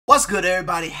What's good,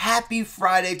 everybody? Happy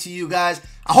Friday to you guys.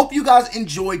 I hope you guys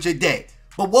enjoyed your day.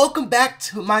 But welcome back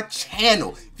to my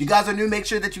channel. If you guys are new, make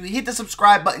sure that you hit the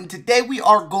subscribe button. Today we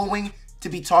are going to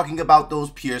be talking about those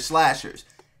pure slashers.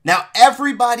 Now,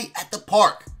 everybody at the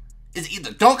park is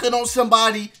either dunking on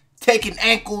somebody, taking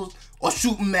ankles, or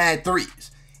shooting mad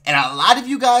threes. And a lot of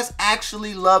you guys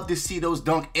actually love to see those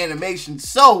dunk animations.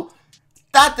 So,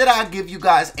 thought that I'd give you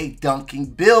guys a dunking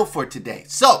build for today.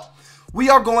 So, we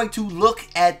are going to look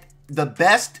at the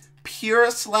best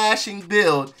pure slashing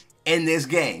build in this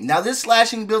game. Now, this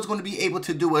slashing build is going to be able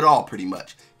to do it all pretty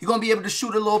much. He's going to be able to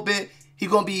shoot a little bit. He's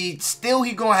going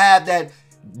to have that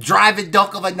driving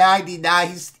dunk of a 99.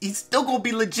 He's still going to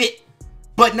be legit.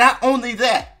 But not only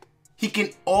that, he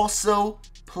can also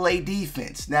play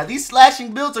defense. Now, these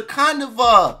slashing builds are kind of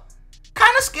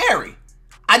scary.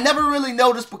 I never really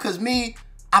noticed because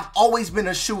I've always been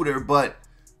a shooter, but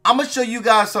I'm going to show you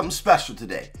guys something special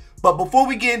today. But before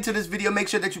we get into this video, make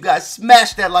sure that you guys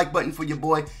smash that like button for your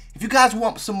boy if you guys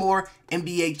want some more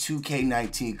NBA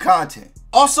 2K19 content.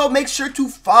 Also, make sure to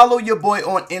follow your boy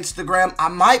on Instagram. I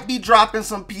might be dropping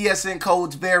some PSN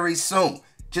codes very soon.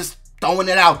 Just throwing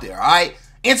it out there, alright?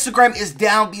 Instagram is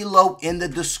down below in the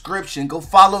description. Go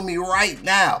follow me right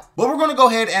now. But we're going to go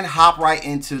ahead and hop right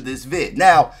into this vid.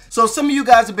 Now, so some of you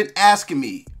guys have been asking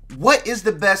me, what is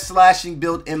the best slashing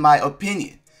build in my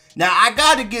opinion? Now, I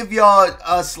gotta give y'all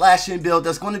a slashing build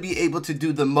that's going to be able to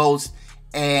do the most.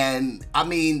 And, I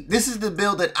mean, this is the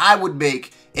build that I would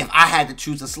make if I had to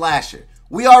choose a slasher.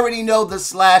 We already know the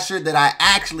slasher that I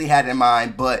actually had in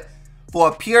mind. But for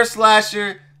a pure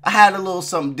slasher, I had a little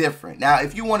something different. Now,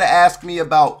 if you want to ask me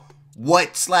about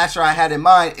what slasher I had in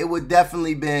mind, it would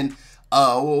definitely been,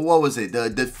 what was it? The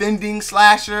defending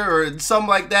slasher or something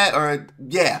like that? Or,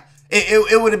 yeah,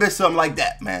 it would have been something like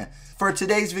that, man. For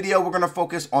today's video, we're going to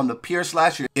focus on the pure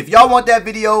slasher. If y'all want that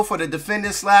video for the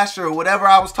defending slasher or whatever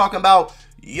I was talking about,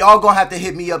 y'all going to have to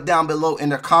hit me up down below in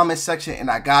the comment section, and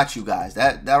I got you guys.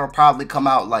 That'll probably come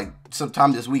out like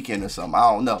sometime this weekend or something.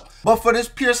 I don't know. But for this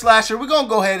pure slasher, we're going to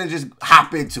go ahead and just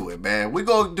hop into it, man. We're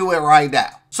going to do it right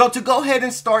now. So to go ahead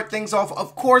and start things off,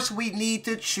 of course, we need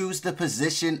to choose the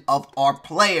position of our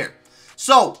player.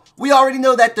 So we already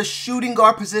know that the shooting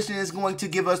guard position is going to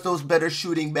give us those better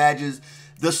shooting badges.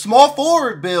 The small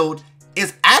forward build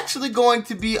is actually going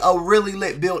to be a really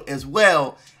lit build as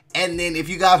well. And then if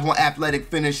you guys want athletic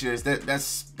finishers,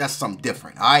 that's something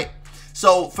different, all right?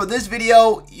 So for this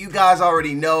video, you guys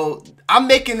already know, I'm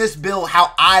making this build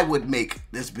how I would make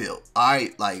this build, all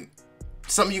right? Like,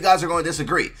 some of you guys are going to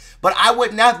disagree. But I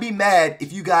would not be mad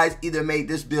if you guys either made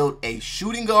this build a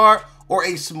shooting guard or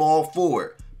a small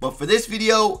forward. But for this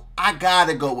video, I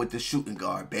gotta go with the shooting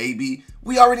guard, baby.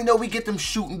 We already know we get them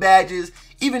shooting badges.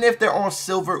 Even if they're on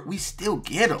silver, we still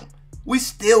get them. We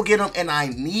still get them, and I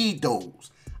need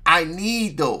those. I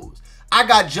need those. I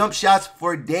got jump shots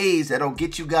for days that'll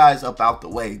get you guys up out the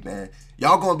way, man.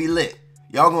 Y'all gonna be lit.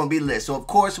 Y'all gonna be lit. So, of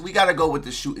course, we gotta go with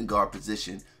the shooting guard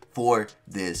position for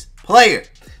this player.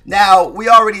 Now, we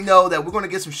already know that we're gonna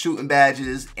get some shooting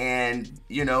badges, and,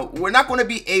 you know, we're not gonna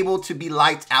be able to be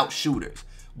lights out shooters.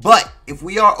 But if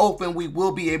we are open, we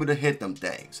will be able to hit them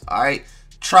things, all right?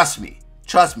 Trust me.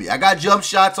 Trust me. I got jump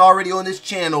shots already on this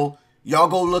channel. Y'all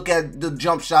go look at the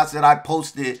jump shots that I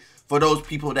posted for those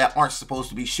people that aren't supposed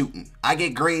to be shooting. I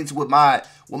get greens with my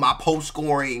post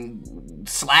scoring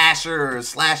slasher or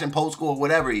slashing post score,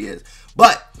 whatever he is.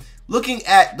 But looking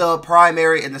at the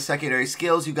primary and the secondary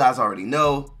skills, you guys already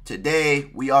know. Today,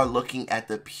 we are looking at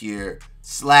the pure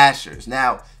slashers.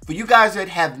 Now, for you guys that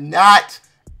have not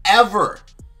ever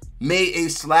made a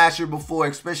slasher before,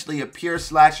 especially a pure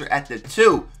slasher at the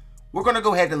 2, we're going to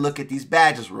go ahead and look at these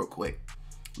badges real quick.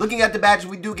 Looking at the badges,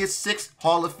 we do get 6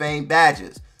 Hall of Fame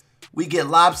badges. We get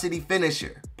Lob City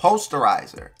Finisher,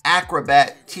 Posterizer,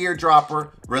 Acrobat,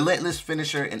 Teardropper, Relentless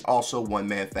Finisher, and also One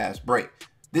Man Fast Break.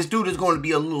 This dude is going to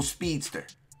be a little speedster,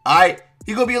 alright?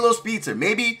 He's going to be a little speedster,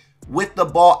 maybe with the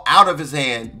ball out of his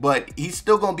hand, but he's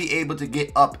still going to be able to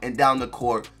get up and down the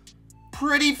court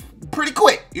pretty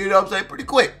quick, you know what I'm saying? Pretty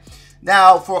quick.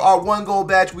 Now, for our 1 gold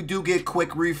badge, we do get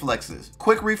quick reflexes.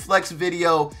 Quick reflex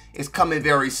video is coming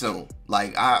very soon.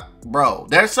 Like, bro,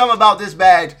 there's something about this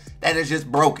badge that is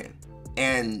just broken.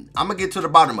 And I'm going to get to the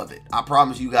bottom of it. I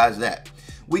promise you guys that.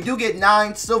 We do get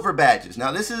 9 silver badges.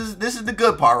 Now, this is the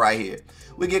good part right here.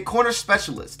 We get corner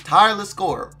specialist, tireless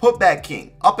scorer, putback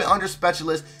king, up and under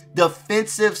specialist,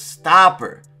 defensive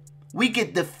stopper. We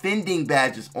get defending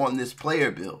badges on this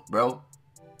player build, bro.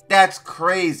 That's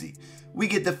crazy. We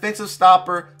get defensive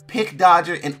stopper, pick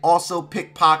dodger, and also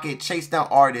pickpocket, chase down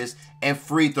artist, and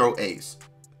free throw ace.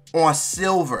 On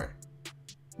silver.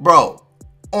 Bro,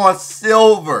 on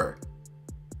silver.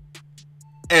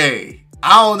 Hey,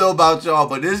 I don't know about y'all,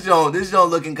 but this joint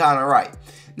looking kind of right.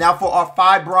 Now for our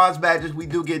 5 bronze badges, we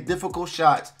do get difficult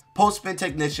shots, post-spin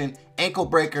technician, ankle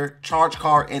breaker, charge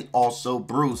card, and also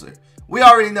bruiser. We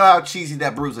already know how cheesy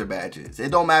that bruiser badge is.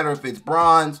 It don't matter if it's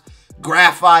bronze,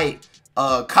 graphite,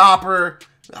 copper,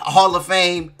 Hall of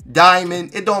Fame,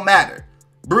 diamond, it don't matter.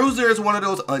 Bruiser is one of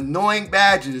those annoying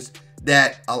badges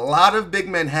that a lot of big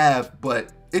men have,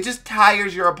 but it just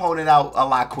tires your opponent out a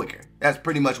lot quicker. That's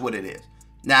pretty much what it is.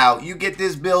 Now, you get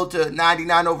this build to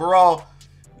 99 overall,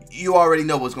 you already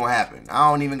know what's going to happen. I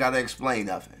don't even got to explain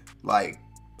nothing. Like,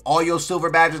 all your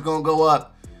silver badges going to go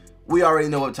up. We already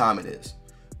know what time it is.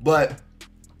 But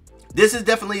this is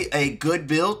definitely a good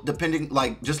build, depending,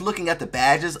 like, just looking at the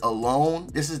badges alone.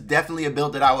 This is definitely a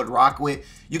build that I would rock with.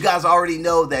 You guys already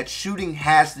know that shooting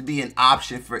has to be an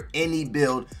option for any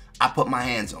build I put my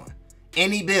hands on.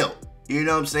 Any build. You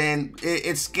know what I'm saying?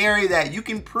 It's scary that you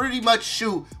can pretty much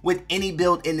shoot with any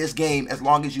build in this game as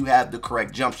long as you have the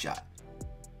correct jump shot.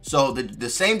 So the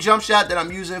same jump shot that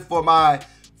I'm using for my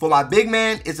big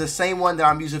man is the same one that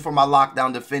I'm using for my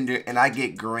lockdown defender, and I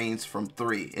get greens from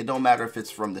 3. It don't matter if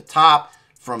it's from the top,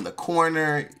 from the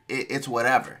corner, it's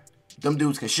whatever. Them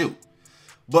dudes can shoot.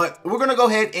 But we're going to go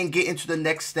ahead and get into the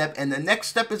next step, and the next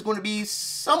step is going to be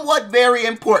somewhat very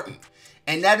important.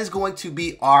 And that is going to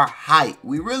be our height.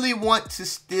 We really want to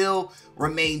still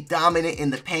remain dominant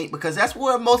in the paint because that's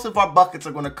where most of our buckets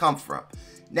are going to come from.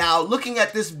 Now, looking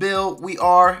at this build, we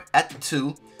are at the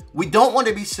 2. We don't want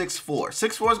to be 6'4".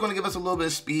 6'4" is going to give us a little bit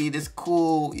of speed. It's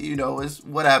cool, you know, it's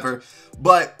whatever.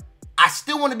 But I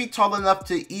still want to be tall enough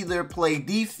to either play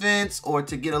defense or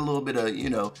to get a little bit of, you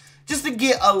know, just to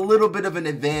get a little bit of an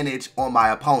advantage on my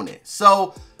opponent.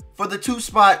 So for the 2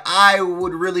 spot, I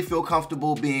would really feel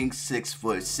comfortable being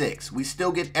 6'6". We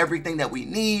still get everything that we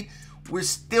need. We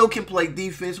still can play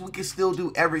defense. We can still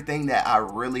do everything that I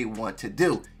really want to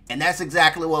do. And that's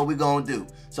exactly what we're going to do.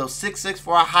 So 6'6"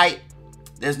 for our height.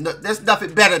 There's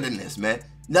nothing better than this, man.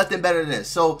 Nothing better than this.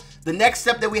 So the next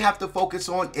step that we have to focus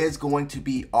on is going to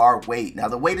be our weight. Now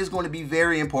the weight is going to be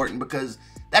very important because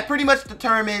that pretty much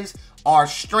determines our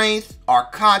strength, our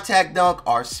contact dunk,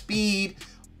 our speed,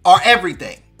 our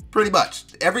everything. Pretty much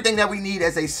everything that we need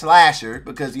as a slasher,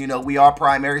 because, you know, we are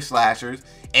primary slashers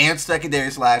and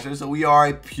secondary slashers, so we are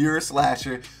a pure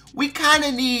slasher. We kind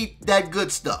of need that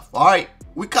good stuff, all right?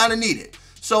 We kind of need it.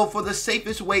 So for the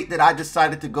safest weight that I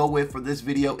decided to go with for this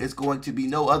video is going to be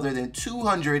no other than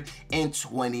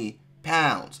 220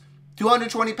 pounds.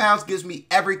 220 pounds gives me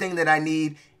everything that I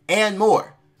need and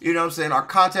more. You know what I'm saying? Our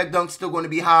contact dunk's still going to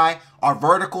be high. Our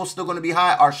vertical is still going to be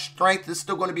high. Our strength is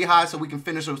still going to be high, so we can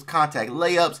finish those contact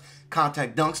layups,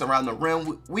 contact dunks around the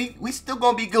rim. We still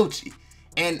going to be Gucci.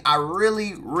 And I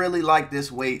really, really like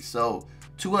this weight, so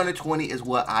 220 is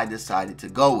what I decided to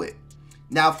go with.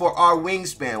 Now for our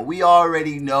wingspan, we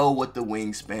already know what the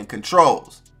wingspan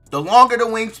controls. The longer the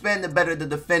wingspan, the better the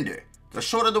defender. The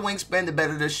shorter the wingspan, the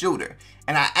better the shooter.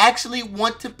 And I actually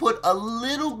want to put a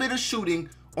little bit of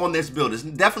shooting on this build. It's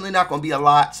definitely not going to be a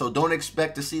lot, so don't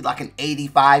expect to see like an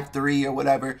 85-3 or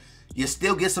whatever. You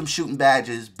still get some shooting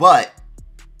badges, but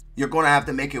you're going to have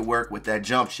to make it work with that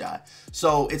jump shot.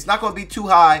 So it's not going to be too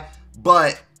high,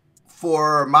 but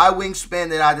for my wingspan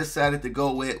that I decided to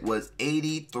go with was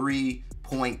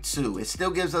 83.2. It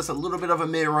still gives us a little bit of a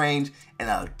mid-range and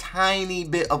a tiny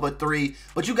bit of a 3,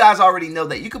 but you guys already know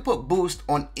that you can put boost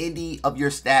on any of your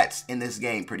stats in this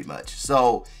game pretty much.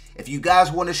 So if you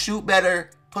guys want to shoot better,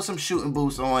 put some shooting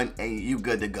boosts on and you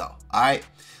good to go. All right.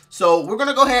 So we're going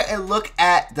to go ahead and look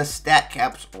at the stat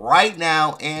caps right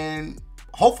now, and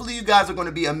hopefully you guys are going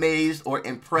to be amazed or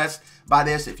impressed by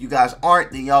this. If you guys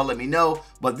aren't, then y'all let me know.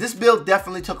 But this build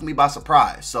definitely took me by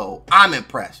surprise, so I'm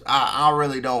impressed. I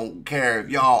really don't care if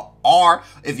y'all are.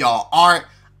 If y'all aren't,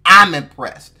 I'm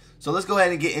impressed. So let's go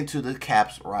ahead and get into the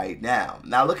caps right now.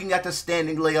 Now looking at the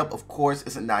standing layup, of course,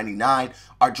 it's a 99.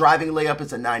 Our driving layup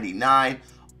is a 99.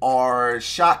 Our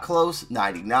shot close,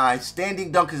 99.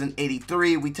 Standing dunk is an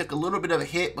 83. We took a little bit of a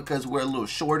hit because we're a little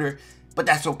shorter, but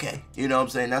that's okay. You know what I'm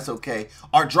saying? That's okay.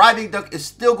 Our driving dunk is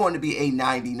still going to be a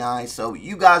 99. So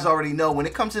you guys already know when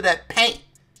it comes to that paint,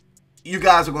 you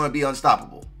guys are going to be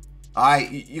unstoppable. All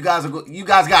right? You guys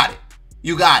got it.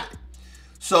 You got it.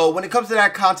 So when it comes to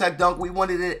that contact dunk, we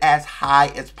wanted it as high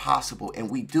as possible, and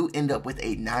we do end up with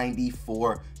a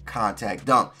 94 contact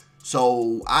dunk.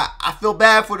 So I feel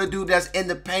bad for the dude that's in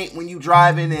the paint when you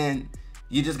driving and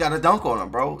you just got to dunk on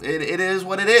him, bro. It is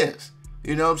what it is.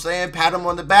 You know what I'm saying? Pat him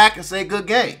on the back and say good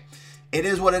game. It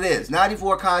is what it is.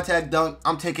 94 contact dunk,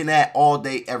 I'm taking that all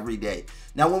day, every day.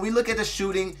 Now, when we look at the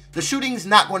shooting's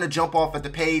not going to jump off at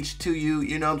the page to you.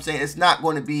 You know what I'm saying? It's not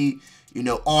going to be, you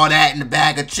know, all that in the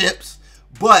bag of chips.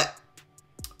 But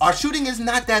our shooting is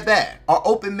not that bad. Our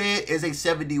open mid is a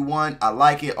 71. I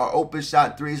like it. Our open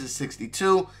shot 3 is a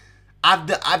 62.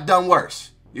 I've done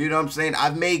worse. You know what I'm saying?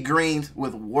 I've made greens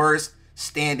with worse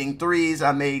standing threes.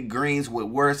 I made greens with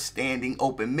worse standing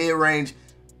open mid range.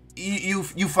 You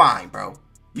fine, bro.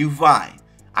 You fine.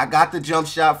 I got the jump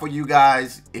shot for you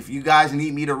guys. If you guys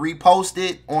need me to repost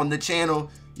it on the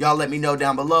channel, y'all let me know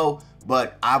down below.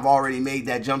 But I've already made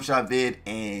that jump shot vid,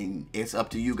 and it's up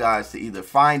to you guys to either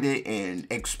find it and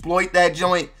exploit that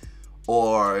joint,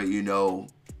 or, you know,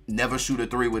 never shoot a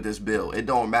 3 with this build. It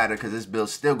don't matter, because this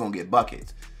build's still gonna get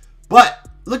buckets. But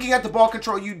looking at the ball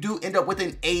control, you do end up with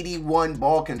an 81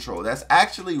 ball control. That's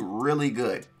actually really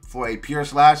good for a pure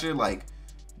slasher. Like,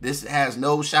 this has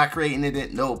no shot creating in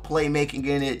it, no playmaking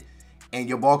in it, and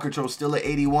your ball control still at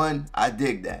 81. I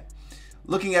dig that.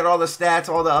 Looking at all the stats,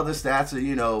 all the other stats are,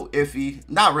 you know, iffy.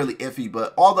 Not really iffy,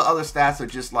 but all the other stats are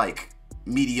just like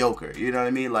mediocre. You know what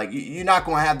I mean? Like, you're not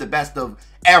going to have the best of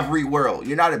every world.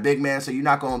 You're not a big man, so you're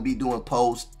not going to be doing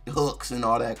post hooks and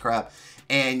all that crap.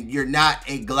 And you're not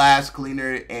a glass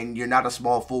cleaner, and you're not a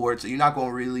small forward, so you're not going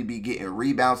to really be getting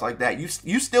rebounds like that.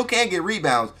 You still can get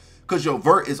rebounds because your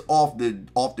vert is off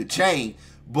the chain,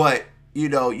 but, you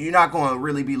know, you're not going to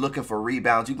really be looking for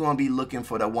rebounds. You're going to be looking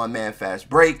for the one-man fast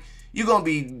break. You're going to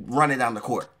be running down the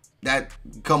court.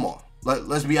 Come on.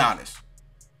 Let's be honest.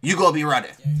 You're going to be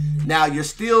running. Now, you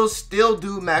still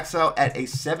do max out at a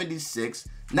 76.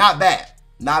 Not bad.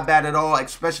 Not bad at all,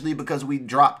 especially because we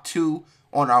dropped 2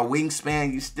 on our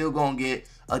wingspan. You still going to get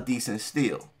a decent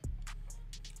steal.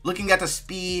 Looking at the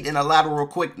speed and the lateral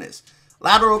quickness.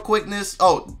 Lateral quickness,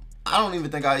 oh, I don't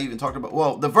even think I even talked about,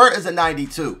 well, the vert is a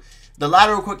 92. The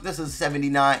lateral quickness is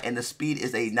 79, and the speed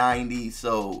is a 90,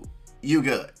 so you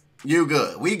good. You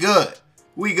good. We good.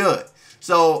 We good.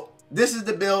 So this is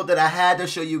the build that I had to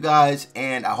show you guys,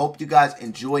 and I hope you guys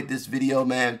enjoyed this video,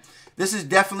 man. This is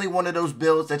definitely one of those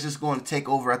builds that's just going to take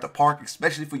over at the park,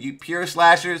 especially for you pure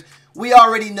slashers. We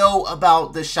already know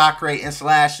about the shot creating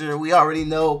slasher. We already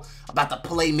know about the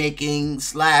playmaking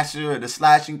slasher, or the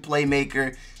slashing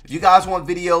playmaker. If you guys want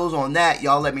videos on that,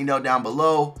 y'all let me know down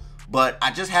below. But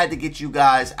I just had to get you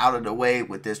guys out of the way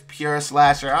with this pure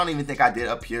slasher. I don't even think I did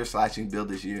a pure slashing build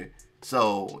this year.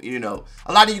 So, you know,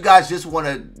 a lot of you guys just want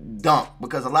to dunk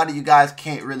because a lot of you guys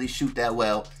can't really shoot that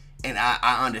well. And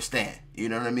I understand. You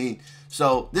know what I mean?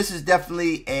 So this is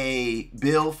definitely a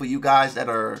build for you guys that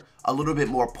are a little bit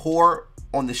more poor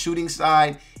on the shooting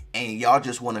side, and y'all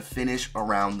just want to finish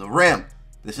around the rim.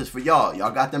 This is for y'all.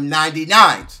 Y'all got them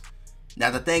 99s. Now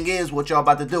the thing is, what y'all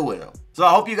about to do with them? So I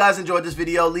hope you guys enjoyed this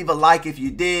video. Leave a like if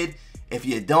you did. If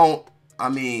you don't, I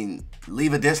mean,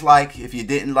 leave a dislike if you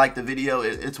didn't like the video.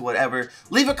 It's whatever.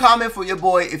 Leave a comment for your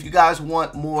boy if you guys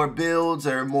want more builds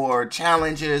or more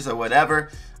challenges or whatever.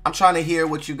 I'm trying to hear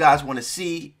what you guys want to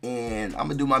see, and I'm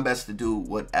going to do my best to do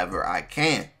whatever I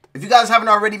can. If you guys haven't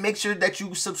already, make sure that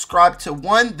you subscribe to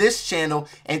this channel,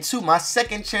 and 2, my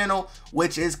second channel,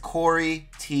 which is Corey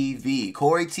TV.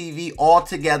 Corey TV all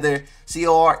together,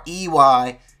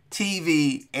 Corey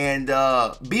TV, and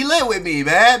be lit with me,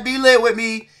 man. Be lit with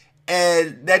me.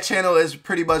 And that channel is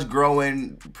pretty much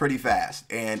growing pretty fast,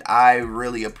 and I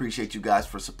really appreciate you guys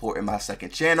for supporting my second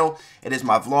channel. It is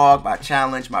my vlog, my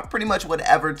challenge, my pretty much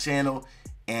whatever channel,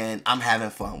 and I'm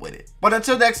having fun with it. But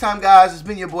until next time, guys, it's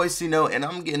been your boy Cino, and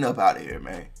I'm getting up out of here,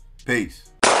 man. Peace.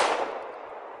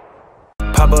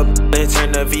 Pop up and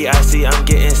turn the VIC, I'm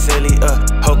getting silly,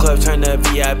 Whole club turn the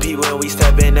VIP when we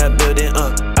step in the building,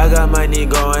 I got money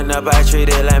going up, I treat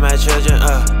it like my children,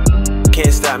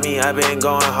 Can't stop me, I've been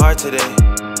going hard today.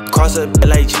 Cross a bit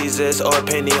like Jesus or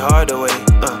Penny Hardaway,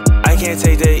 I can't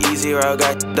take the easy route,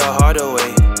 got the harder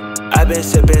way. I've been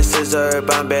sipping scissor,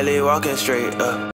 but I'm barely walking straight,